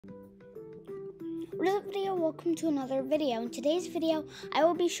What is up, video? Welcome to another video. In today's video, I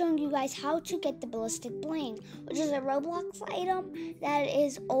will be showing you guys how to get the ballistic bling, which is a Roblox item that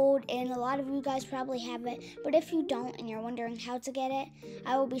is old and a lot of you guys probably have it, but if you don't and you're wondering how to get it,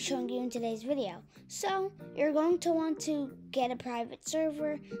 I will be showing you in today's video. So, you're going to want to get a private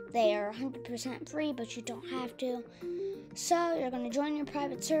server. They are 100% free, but you don't have to. So you're going to join your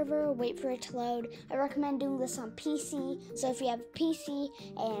private server, wait for it to load. I recommend doing this on PC. So if you have PC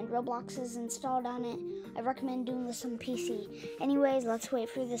and Roblox is installed on it, I recommend doing this on PC. Anyways, let's wait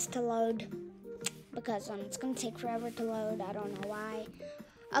for this to load because it's going to take forever to load. I don't know why.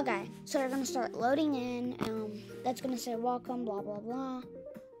 Okay, so you're going to start loading in. That's going to say welcome, blah, blah, blah.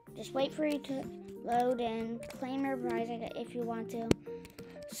 Just wait for it to load and claim your prize if you want to.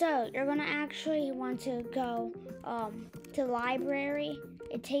 So you're going to actually want to go to the library.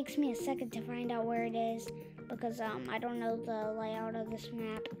 It takes me a second to find out where it is because I don't know the layout of this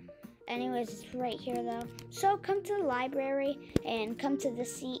map. Anyways, it's right here though. So come to the library and come to the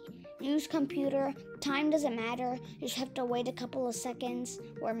seat. Use computer. Time doesn't matter. You just have to wait a couple of seconds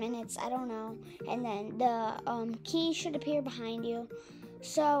or minutes, I don't know. And then the key should appear behind you.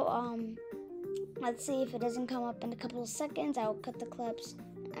 So let's see if it doesn't come up in a couple of seconds. I will cut the clips.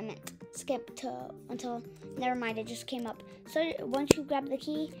 I meant skip until, never mind, it just came up. So once you grab the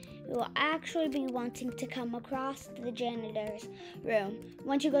key, you will actually be wanting to come across to the janitor's room.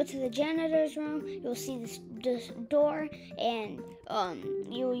 Once you go to the janitor's room, you'll see this door, and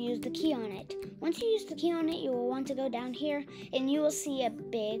you will use the key on it. Once you use the key on it, you will want to go down here, and you will see a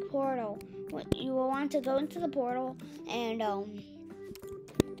big portal. You will want to go into the portal and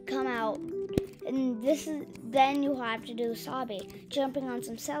come out. And then you'll have to do Sobby, jumping on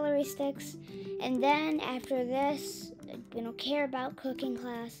some celery sticks. And then after this, we don't care about cooking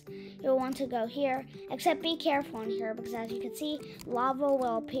class. You'll want to go here, except be careful on here because as you can see, lava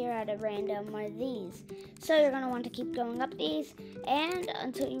will appear at a random one of these. So you're going to want to keep going up these, and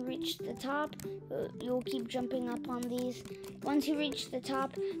until you reach the top, you'll keep jumping up on these. Once you reach the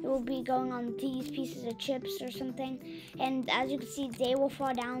top, you will be going on these pieces of chips or something, and as you can see, they will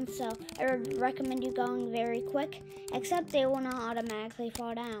fall down, so I would recommend you going very quick, except they will not automatically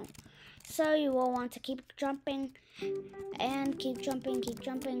fall down. So you will want to keep jumping and keep jumping, keep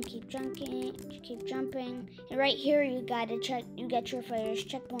jumping, keep jumping, keep jumping. And right here you get your first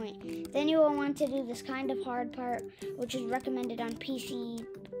checkpoint. Then you will want to do this kind of hard part, which is recommended on PC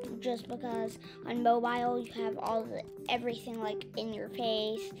just because on mobile you have everything like in your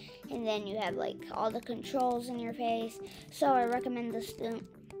face, and then you have like all the controls in your face. So I recommend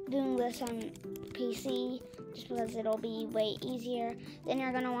doing this on PC just because it'll be way easier. Then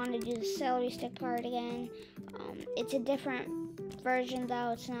you're going to want to do the celery stick part again. It's a different version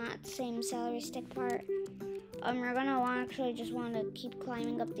though, it's not the same celery stick part. You're going to actually just want to keep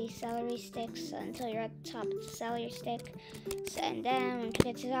climbing up these celery sticks until you're at the top of the celery stick. And then when you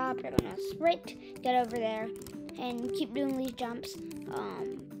get to the top, you're going to sprint, get over there, and keep doing these jumps.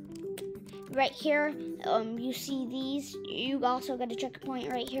 Right here, you see these. You also get a checkpoint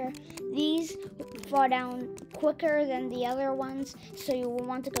right here. These fall down quicker than the other ones, so you will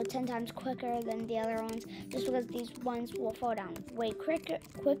want to go 10 times quicker than the other ones, just because these ones will fall down way quicker.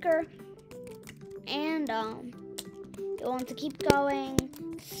 And you want to keep going.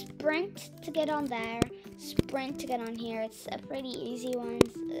 Sprint to get on there. Sprint to get on here. It's a pretty easy one.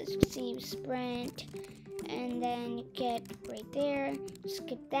 As you can see, you sprint. And then you get right there,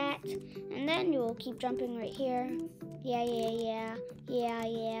 skip that, and then you will keep jumping right here. Yeah.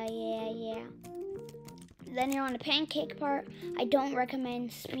 Then you're on the pancake part. I don't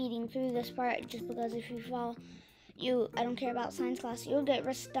recommend speeding through this part just because if you fall, I don't care about science class, you'll get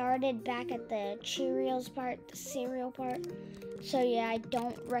restarted back at the Cheerios part, the cereal part. So yeah, I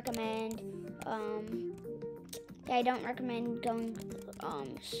don't recommend going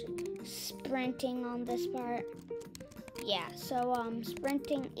sprinting on this part. Yeah, so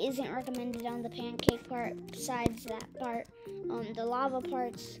sprinting isn't recommended on the pancake part. Besides that part, the lava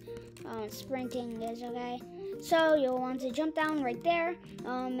parts, sprinting is okay. So you'll want to jump down right there,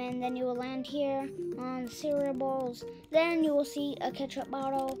 and then you will land here on the cereal bowls. Then you will see a ketchup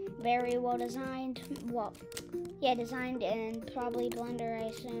bottle, very well designed. Well, yeah, designed and probably blender, I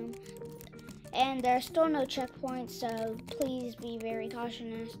assume. And there's still no checkpoint, so please be very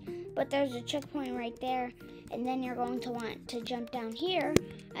cautious. But there's a checkpoint right there, and then you're going to want to jump down here.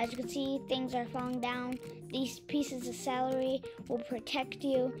 As you can see, things are falling down. These pieces of celery will protect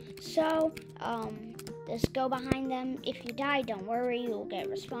you, so just go behind them. If you die, don't worry, you'll get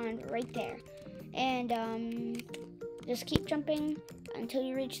respawned right there. And just keep jumping until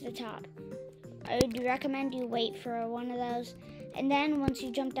you reach the top. I would recommend you wait for one of those. And then once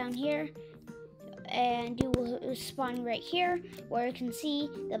you jump down here, and you will spawn right here, where you can see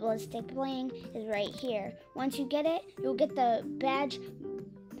the ballistic bling is right here. Once you get it, you'll get the badge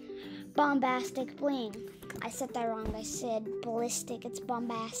bombastic bling. I said that wrong. I said ballistic. It's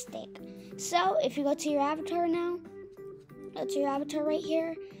bombastic. So if you go to your avatar now, go to your avatar right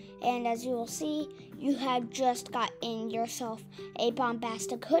here, and as you will see, you have just gotten yourself a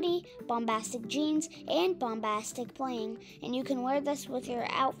bombastic hoodie, bombastic jeans, and bombastic bling. And you can wear this with your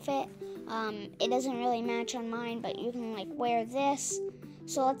outfit. It doesn't really match on mine, but you can like wear this.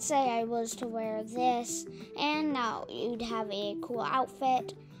 So let's say I was to wear this, and now you'd have a cool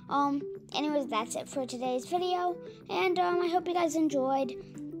outfit. Anyways, that's it for today's video, and I hope you guys enjoyed.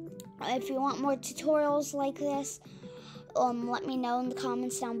 If you want more tutorials like this, let me know in the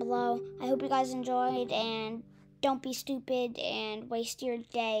comments down below. I hope you guys enjoyed, and don't be stupid and waste your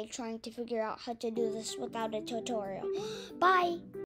day trying to figure out how to do this without a tutorial. Bye!